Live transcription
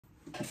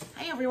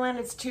everyone,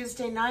 it's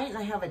Tuesday night and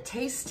I have a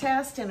taste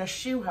test and a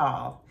shoe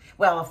haul.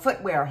 Well, a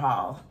footwear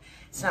haul.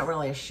 It's not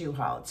really a shoe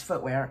haul, it's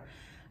footwear.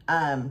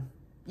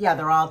 Yeah,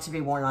 they're all to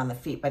be worn on the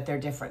feet, but they're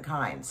different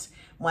kinds.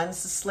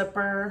 One's a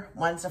slipper,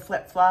 one's a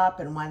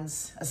flip-flop, and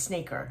one's a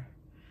sneaker.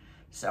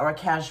 So, or a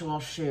casual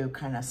shoe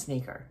kind of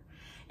sneaker.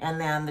 And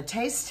then the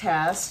taste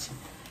test,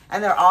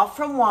 and they're all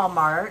from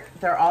Walmart.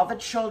 They're all the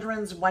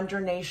Children's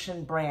Wonder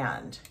Nation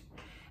brand.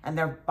 And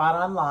they're bought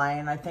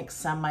online. I think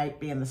some might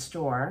be in the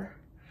store.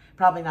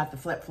 Probably not the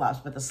flip-flops,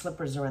 but the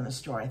slippers are in the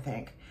store, I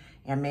think.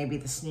 And maybe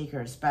the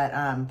sneakers. But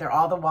they're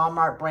all the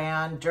Walmart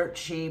brand, dirt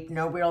cheap,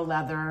 no real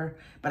leather.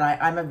 But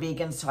I'm a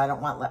vegan, so I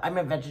don't want, I'm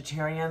a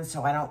vegetarian,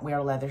 so I don't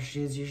wear leather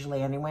shoes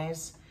usually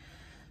anyways.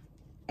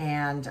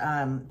 And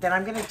then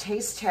I'm gonna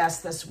taste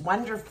test this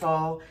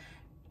wonderful,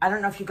 I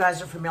don't know if you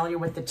guys are familiar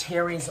with the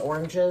Terry's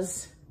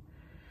oranges.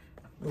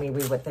 Let me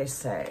read what they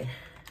say.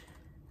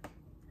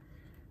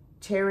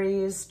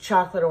 Terry's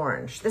chocolate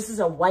orange. This is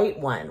a white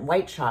one,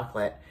 white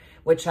chocolate,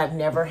 which I've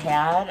never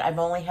had. I've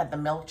only had the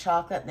milk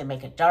chocolate. They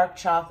make a dark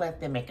chocolate.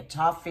 They make a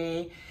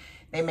toffee.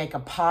 They make a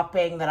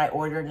popping that I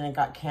ordered and it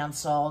got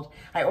canceled.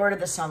 I ordered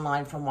this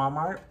online from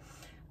Walmart.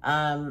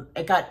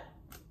 It got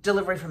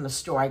delivery from the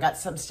store. I got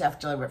some stuff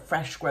delivered,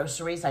 fresh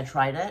groceries. I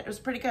tried it. It was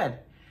pretty good.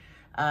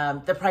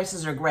 The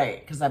prices are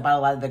great because I bought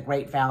a lot of the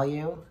Great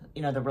Value,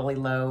 you know, the really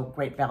low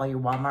Great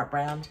Value Walmart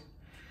brand.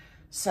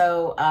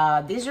 So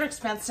these are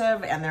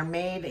expensive and they're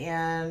made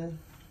in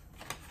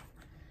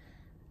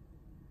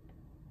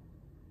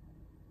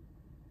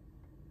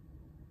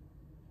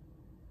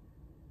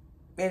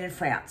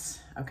France.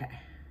 Okay.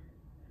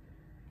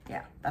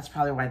 Yeah, that's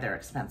probably why they're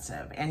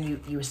expensive. And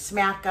you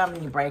smack them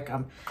and you break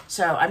them.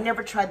 So I've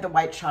never tried the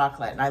white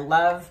chocolate. And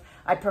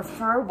I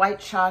prefer white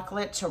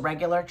chocolate to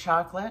regular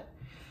chocolate.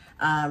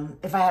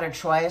 If I had a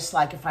choice,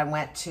 like if I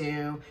went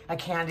to a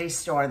candy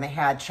store and they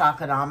had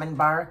chocolate almond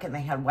bark and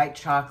they had white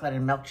chocolate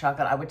and milk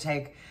chocolate, I would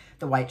take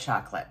the white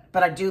chocolate.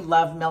 But I do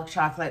love milk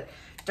chocolate.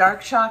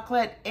 Dark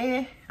chocolate,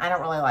 I don't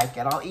really like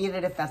it. I'll eat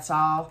it if that's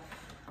all.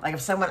 Like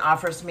if someone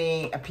offers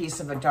me a piece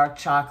of a dark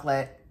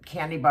chocolate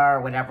candy bar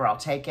or whatever, I'll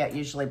take it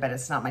usually, but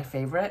it's not my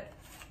favorite.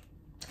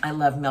 I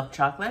love milk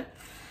chocolate.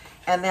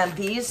 And then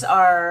these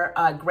are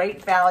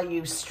Great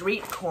Value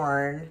street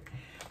corn.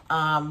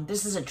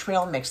 This is a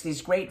trail mix.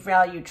 These Great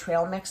Value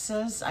trail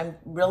mixes, I'm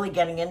really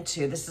getting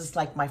into. This is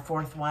like my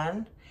fourth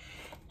one.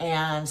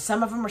 And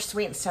some of them are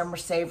sweet and some are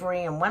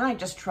savory. And one I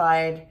just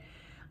tried,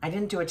 I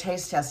didn't do a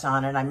taste test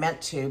on it. I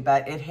meant to,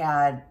 but it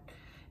had,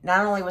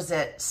 not only was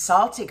it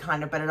salty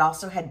kind of, but it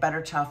also had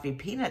butter toffee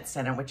peanuts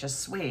in it, which is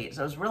sweet.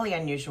 So it was really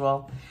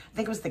unusual. I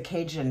think it was the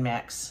Cajun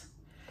mix.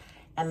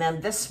 And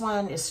then this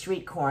one is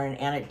street corn,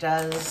 and it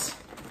does,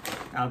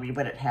 I'll read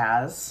what it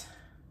has.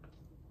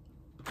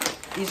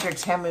 These are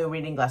Temu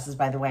reading glasses,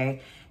 by the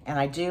way. And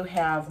I do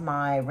have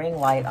my ring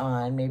light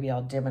on. Maybe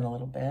I'll dim it a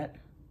little bit.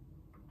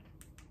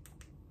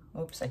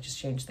 Oops, I just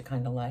changed the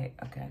kind of light.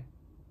 Okay.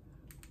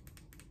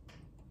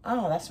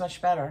 Oh, that's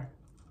much better.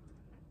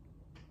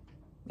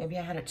 Maybe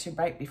I had it too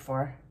bright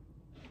before.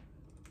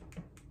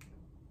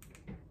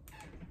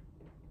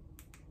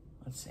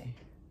 Let's see.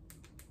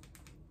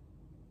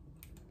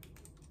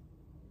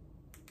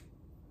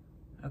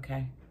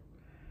 Okay.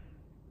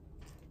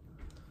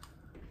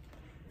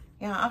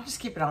 Yeah, I'll just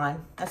keep it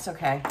on. That's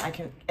okay.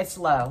 It's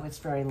low, it's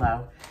very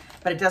low.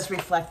 But it does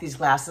reflect these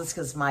glasses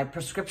because my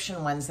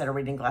prescription ones that are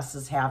reading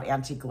glasses have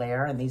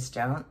anti-glare and these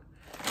don't.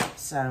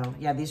 So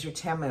yeah, these are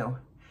Temu.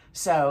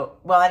 So,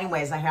 well,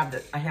 anyways, I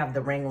have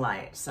the ring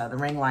light. So the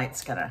ring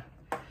light's gonna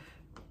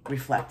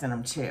reflect in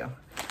them too.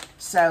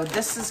 So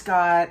this has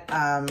got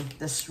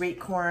the street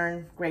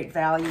corn, Great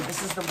Value.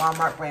 This is the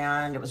Walmart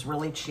brand. It was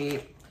really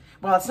cheap.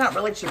 Well, it's not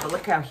really cheap, but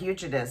look how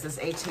huge it is. It's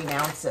 18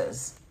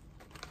 ounces.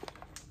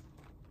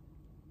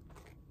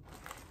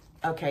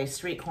 Okay,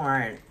 street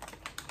corn.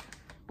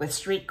 With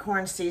street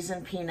corn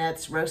seasoned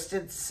peanuts,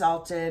 roasted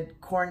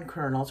salted corn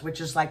kernels, which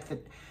is like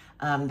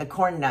the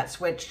corn nuts,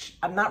 which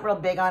I'm not real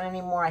big on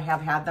anymore. I have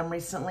had them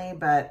recently,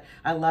 but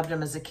I loved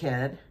them as a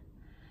kid.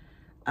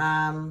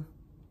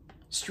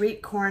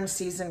 Street corn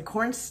seasoned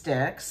corn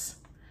sticks.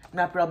 I'm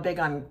not real big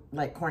on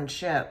like corn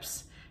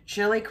chips.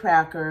 Chili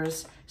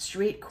crackers,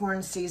 street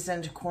corn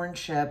seasoned corn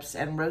chips,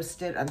 and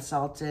roasted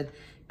unsalted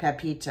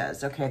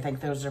pepitas. Okay, I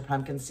think those are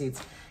pumpkin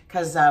seeds.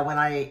 Because when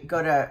I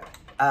go to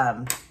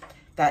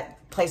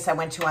that place I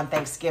went to on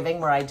Thanksgiving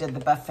where I did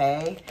the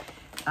buffet,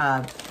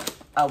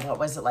 what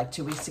was it, like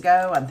 2 weeks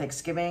ago on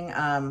Thanksgiving?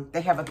 They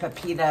have a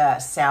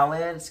pepita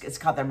salad. It's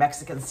called their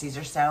Mexican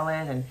Caesar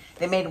salad, and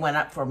they made one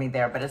up for me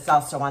there, but it's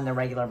also on the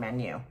regular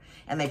menu.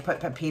 And they put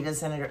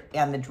pepitas in it,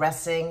 and the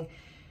dressing,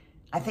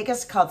 I think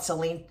it's called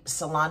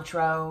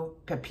cilantro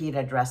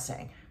pepita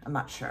dressing. I'm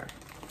not sure,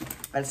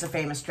 but it's a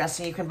famous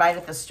dressing. You can buy it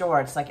at the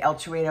store. It's like El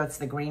Torito. It's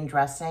the green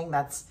dressing.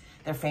 That's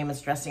their famous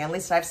dressing. At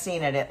least I've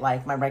seen it at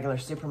like my regular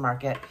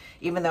supermarket,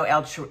 even though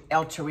El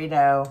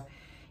Torito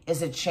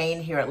is a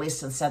chain here, at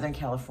least in Southern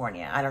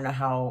California. I don't know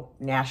how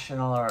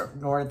national or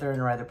northern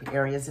or other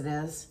areas it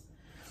is.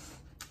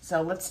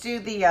 So let's do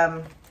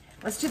the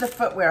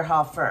footwear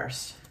haul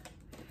first.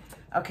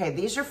 Okay,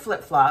 these are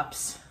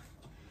flip-flops,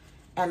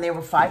 and they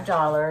were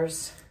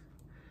 $5.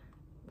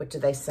 What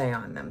did they say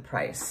on them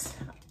price?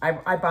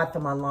 I bought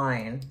them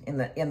online in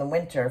the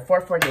winter,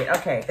 $4.48.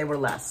 Okay, they were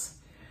less,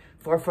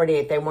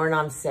 $4.48. They weren't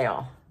on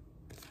sale.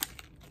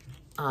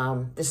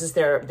 This is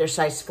their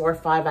size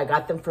 4-5. I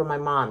got them for my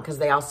mom because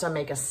they also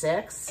make a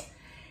 6,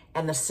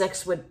 and the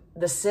 6.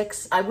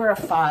 I wear a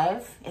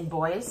 5 in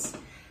boys,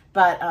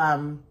 but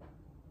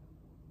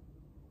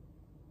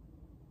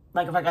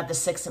like if I got the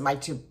 6, it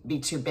might be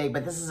too big,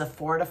 but this is a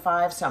 4 to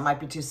 5, so it might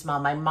be too small.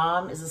 My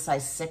mom is a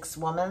size 6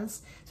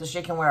 woman's, so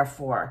she can wear a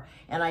 4.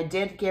 And I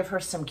did give her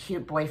some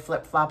cute boy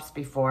flip-flops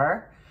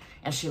before,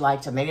 and she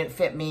liked them. They didn't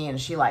fit me, and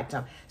she liked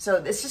them. So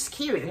it's just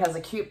cute. It has a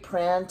cute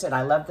print, and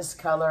I love this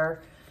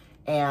color.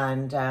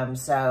 And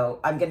so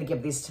I'm going to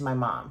give these to my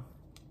mom.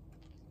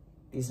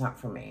 These aren't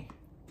for me.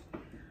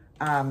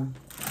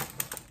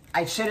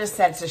 I should have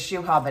said it's a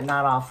shoe haul, but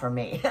not all for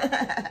me.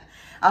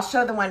 I'll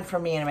show the one for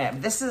me in a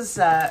minute. This is,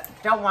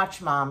 don't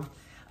watch, Mom.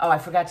 Oh, I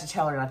forgot to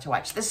tell her not to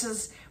watch. This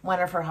is one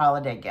of her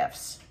holiday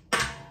gifts.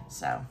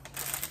 So,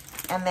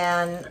 and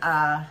then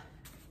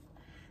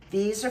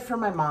these are for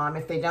my mom.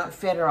 If they don't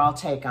fit her, I'll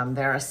take them.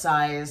 They're a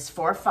size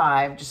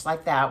 4-5, just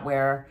like that,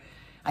 where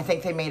I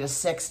think they made a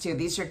 6 too.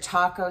 These are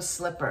taco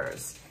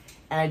slippers.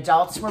 And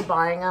adults were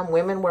buying them.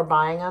 Women were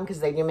buying them because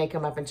they do make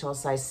them up until a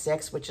size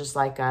 6, which is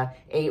like a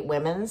 8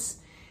 women's.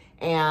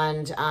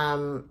 And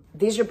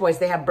these are boys.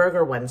 They have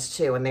burger ones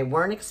too, and they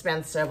weren't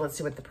expensive. Let's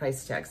see what the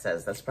price tag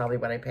says. That's probably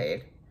what I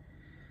paid.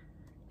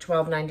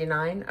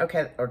 $12.99.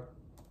 Okay, or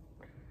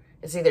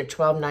it's either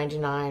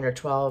 $12.99 or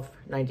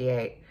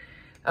 $12.98.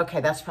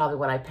 Okay, that's probably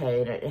what I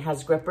paid. It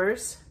has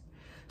grippers,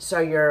 so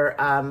your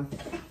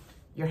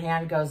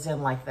hand goes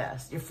in like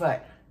this, your foot.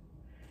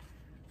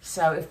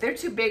 So if they're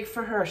too big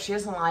for her, she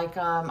doesn't like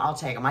them, I'll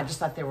take them. I just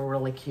thought they were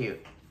really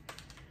cute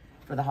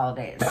for the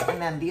holidays.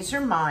 And then these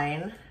are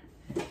mine.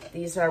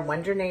 These are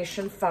Wonder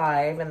Nation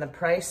 5, and the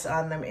price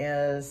on them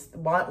is,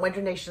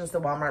 Wonder Nation's the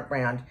Walmart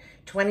brand,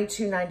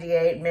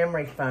 $22.98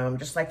 memory foam,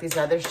 just like these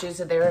other shoes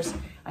of theirs.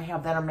 I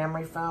have that on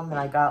memory foam that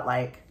I got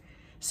like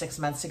 6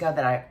 months ago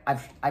that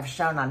I've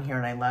shown on here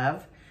and I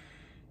love.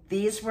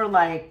 These were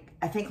like,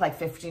 I think like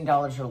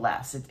 $15 or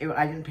less.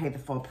 I didn't pay the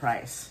full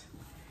price.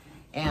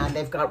 And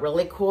they've got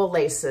really cool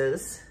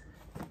laces.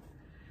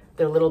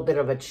 They're a little bit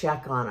of a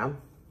check on them.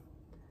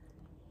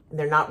 And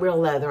they're not real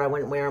leather. I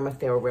wouldn't wear them if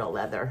they were real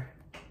leather.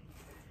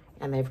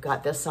 And they've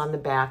got this on the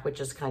back,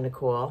 which is kind of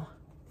cool.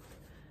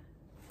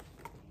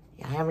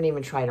 Yeah, I haven't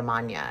even tried them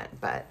on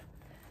yet, but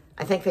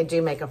I think they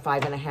do make a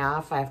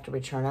 5.5. I have to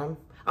return them.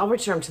 I'll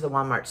return them to the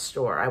Walmart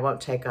store. I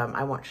won't take them.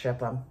 I won't ship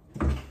them.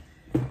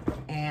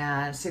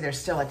 And see, they're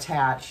still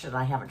attached, and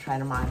I haven't tried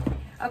them on.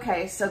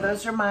 Okay, so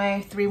those are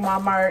my 3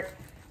 Walmart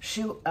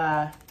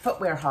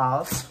footwear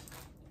hauls.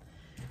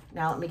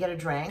 Now let me get a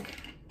drink.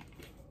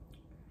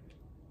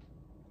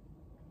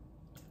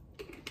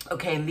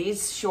 Okay, and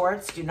these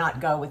shorts do not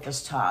go with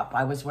this top.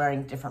 I was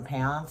wearing different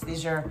pants.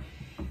 These are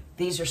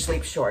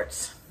sleep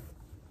shorts.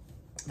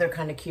 They're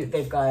kind of cute.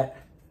 They've got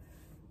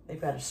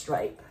a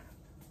stripe.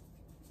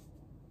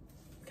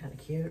 Kind of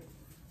cute.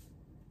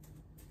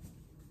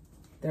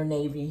 They're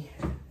navy.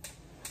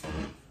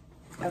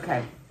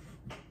 Okay.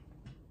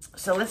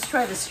 So let's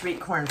try the street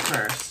corn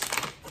first,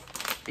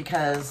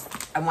 because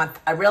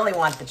I really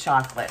want the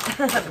chocolate,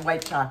 the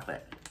white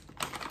chocolate.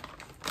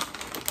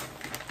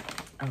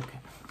 Okay.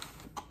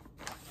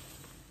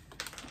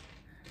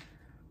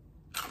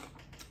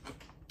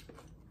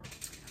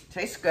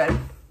 Tastes good.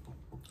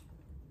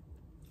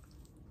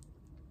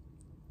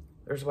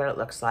 Here's what it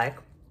looks like.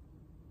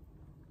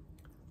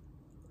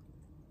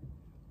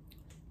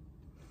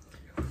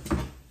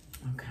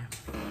 Okay.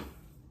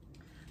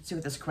 Let's see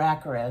what this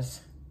cracker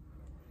is.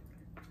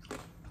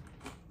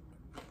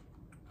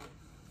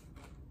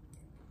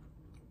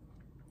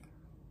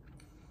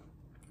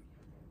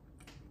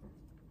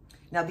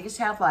 Now these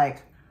have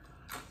like,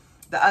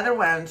 the other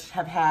ones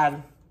have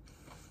had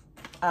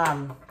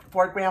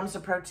 4 grams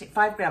of protein,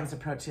 5 grams of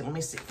protein. Let me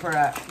see, for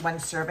one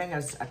serving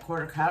is a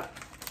 1/4 cup.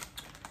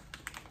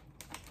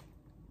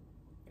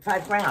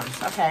 5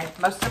 grams, okay.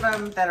 Most of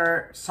them that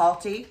are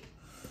salty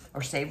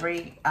or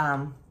savory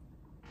have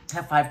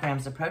 5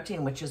 grams of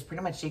protein, which is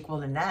pretty much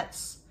equal to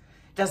nuts.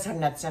 It does have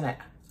nuts in it.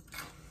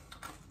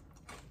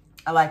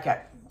 I like it.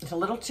 It's a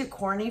little too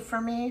corny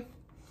for me.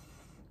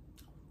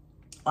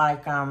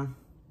 Like,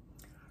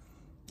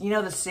 you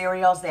know the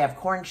cereals, they have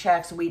corn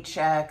checks, wheat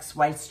checks,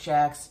 rice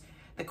checks.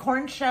 The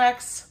corn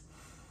checks,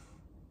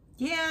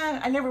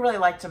 yeah, I never really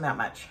liked them that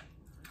much.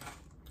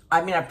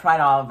 I mean, I've tried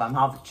all of them,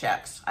 all the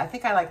checks. I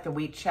think I like the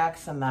wheat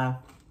checks and the,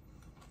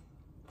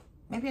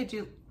 maybe I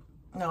do,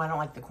 no, I don't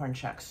like the corn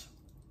checks.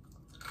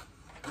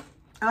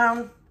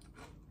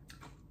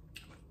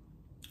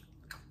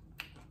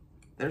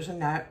 There's a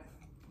nut.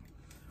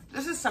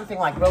 This is something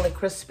like really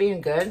crispy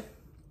and good.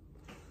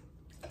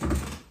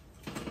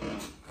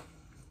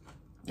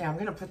 Yeah, I'm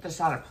gonna put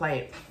this on a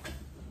plate.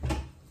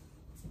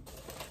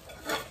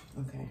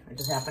 Okay, I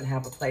just happen to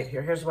have a plate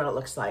here. Here's what it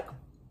looks like.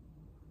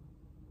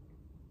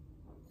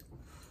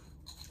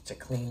 a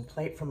clean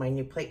plate from my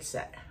new plate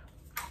set.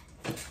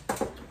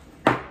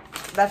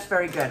 That's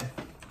very good.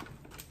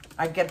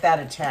 I'd get that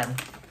a 10.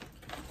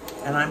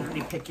 And I'm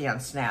pretty picky on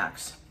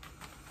snacks.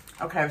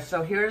 Okay,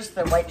 so here's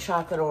the white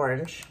chocolate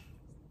orange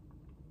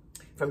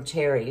from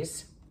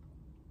Terry's.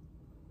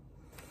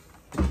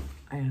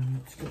 And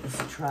let's give this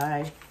a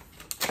try.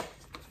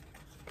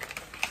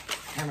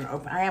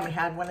 I haven't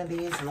had one of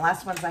these, and the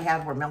last ones I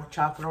had were milk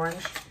chocolate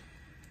orange.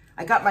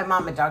 I got my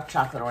mom a dark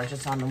chocolate orange.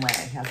 It's on the way.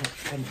 It hasn't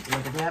been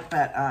delivered yet,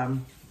 but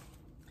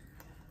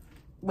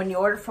when you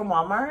order from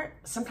Walmart,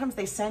 sometimes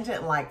they send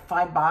it in like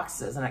 5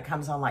 boxes, and it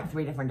comes on like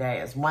 3 different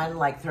days. One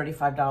like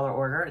 $35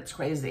 order. It's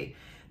crazy.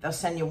 They'll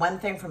send you one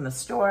thing from the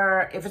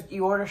store if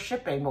you order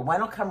shipping, but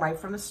one will come right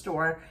from the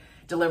store,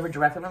 delivered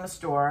directly from the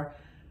store.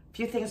 A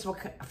few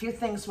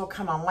things will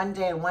come on one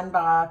day in one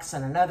box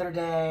and another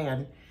day,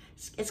 and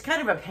it's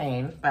kind of a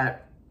pain,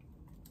 but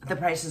the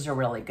prices are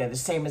really good. The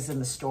same as in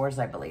the stores,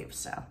 I believe.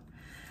 So,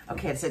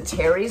 okay, it's a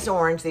Terry's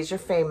orange. These are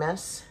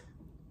famous,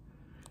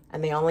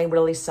 and they only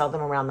really sell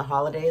them around the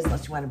holidays,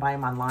 unless you want to buy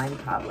them online,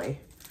 probably.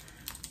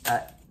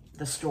 But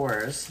the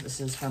stores.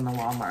 This is from the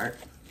Walmart.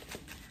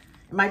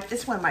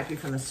 This one might be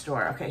from the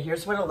store. Okay,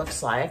 here's what it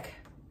looks like.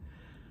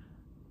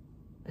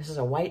 This is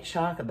a white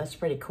chocolate. That's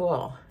pretty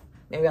cool.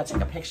 Maybe I'll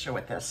take a picture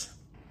with this.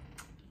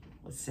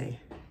 Let's see.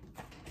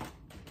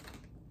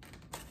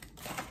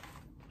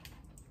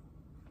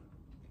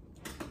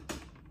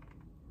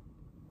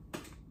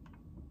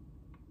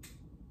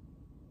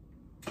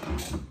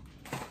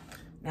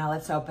 Now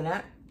let's open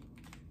it.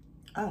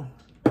 Oh.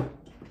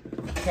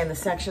 Okay, and the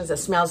sections, it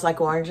smells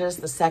like oranges.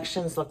 The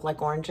sections look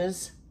like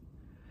oranges.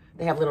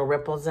 They have little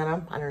ripples in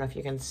them. I don't know if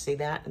you can see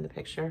that in the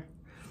picture.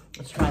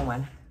 Let's try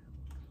one.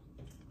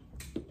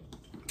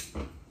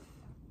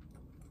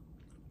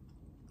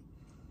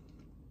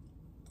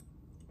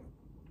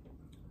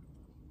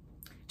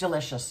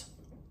 Delicious.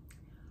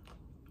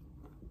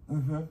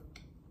 To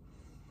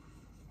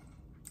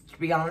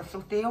be honest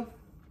with you,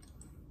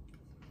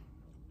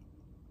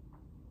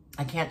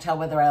 I can't tell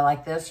whether I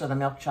like this or the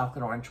milk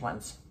chocolate orange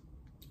ones.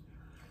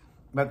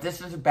 But this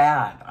is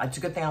bad. It's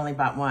a good thing I only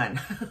bought one.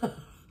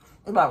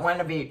 I bought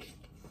one of each.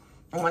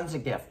 And one's a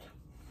gift.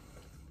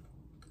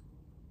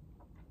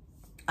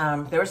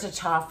 There's a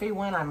toffee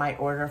one I might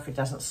order if it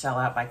doesn't sell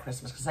out by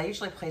Christmas, because I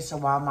usually place a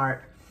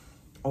Walmart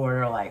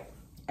order like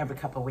every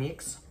couple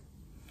weeks.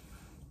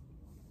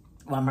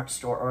 Walmart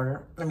store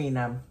order. I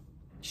mean,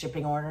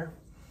 shipping order.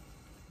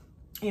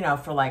 You know,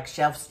 for like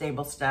shelf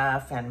stable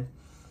stuff and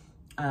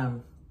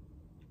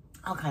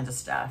all kinds of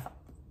stuff.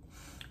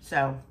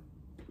 So,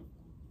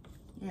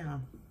 yeah.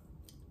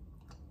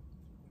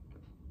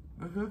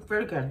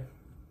 Very good.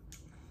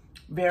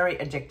 Very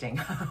addicting.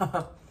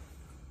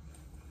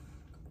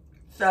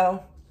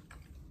 So,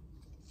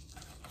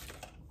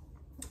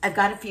 I've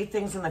got a few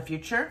things in the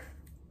future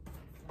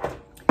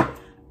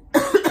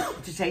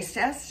to taste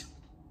test.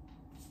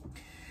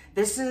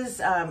 This is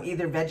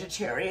either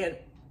vegetarian.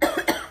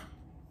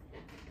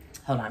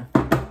 Hold on.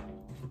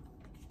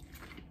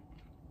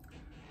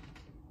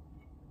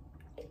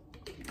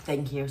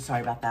 Thank you.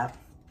 Sorry about that.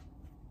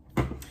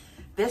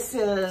 This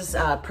is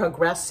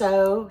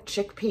Progresso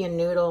chickpea and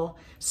noodle,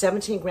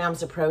 17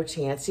 grams of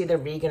protein. It's either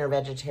vegan or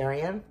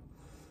vegetarian,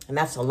 and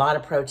that's a lot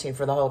of protein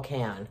for the whole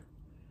can.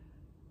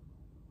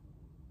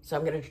 So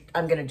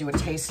I'm gonna do a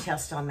taste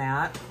test on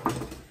that.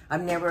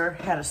 I've never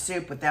had a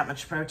soup with that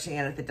much protein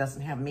in it that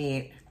doesn't have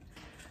meat.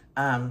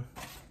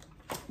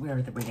 Where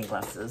are the reading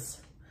glasses?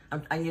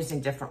 I'm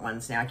using different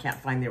ones now. I can't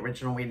find the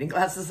original reading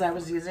glasses I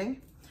was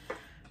using.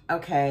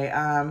 Okay.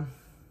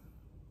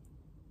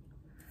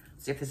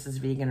 See if this is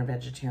vegan or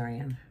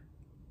vegetarian.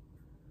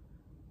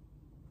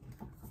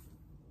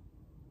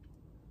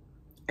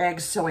 Egg,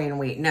 soy, and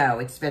wheat. No,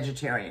 it's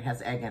vegetarian. It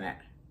has egg in it.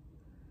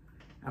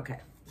 Okay,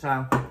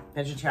 so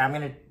vegetarian.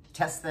 I'm going to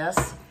test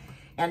this.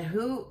 And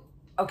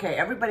okay,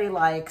 everybody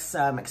likes,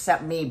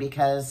 except me,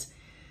 because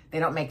they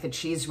don't make the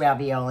cheese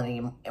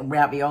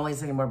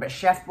raviolis anymore, but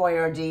Chef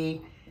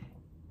Boyardee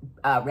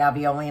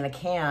ravioli in a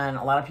can,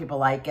 a lot of people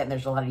like it, and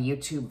there's a lot of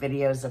YouTube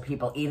videos of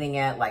people eating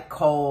it like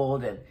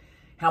cold and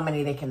how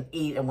many they can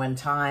eat at one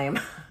time.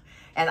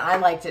 And I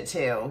liked it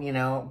too, you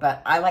know,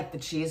 but I like the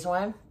cheese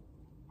one.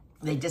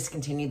 They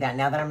discontinued that.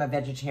 Now that I'm a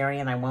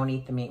vegetarian, I won't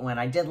eat the meat one.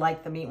 I did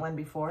like the meat one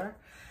before.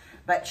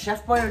 But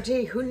Chef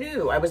Boyardee, who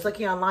knew? I was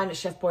looking online at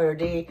Chef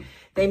Boyardee.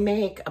 They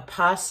make a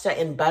pasta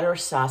in butter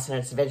sauce, and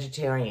it's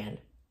vegetarian.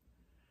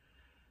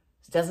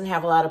 It doesn't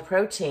have a lot of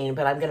protein,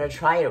 but I'm going to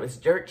try it. It was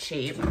dirt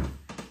cheap.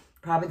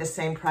 Probably the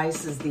same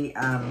price as the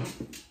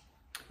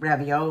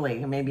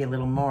ravioli, maybe a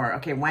little more.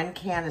 Okay, one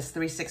can is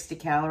 360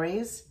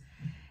 calories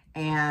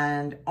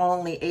and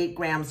only 8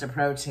 grams of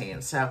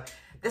protein. So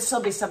this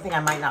will be something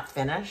I might not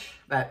finish,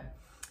 but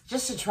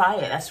just to try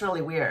it. That's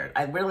really weird.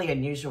 Really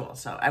unusual,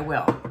 so I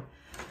will.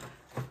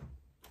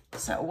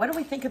 So what do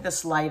we think of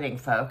this lighting,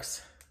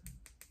 folks?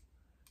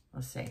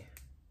 Let's see.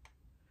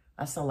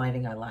 That's the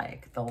lighting I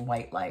like, the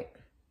white light.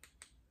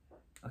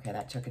 Okay,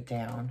 that took it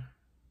down.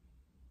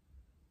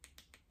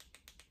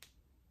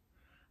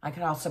 I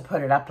could also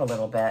put it up a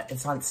little bit.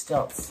 It's on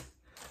stilts.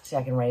 See,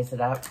 I can raise it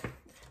up.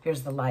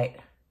 Here's the light.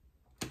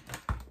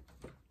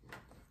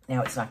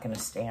 Now it's not going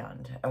to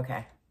stand.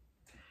 Okay.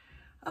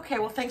 Okay,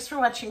 well, thanks for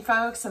watching,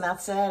 folks, and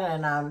that's it.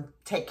 And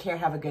take care.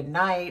 Have a good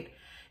night.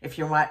 If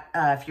you're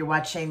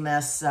watching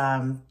this,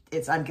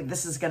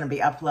 this is going to be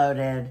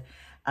uploaded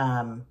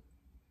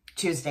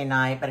Tuesday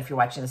night. But if you're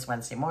watching this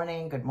Wednesday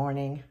morning, good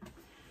morning.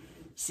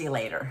 See you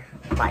later.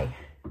 Bye.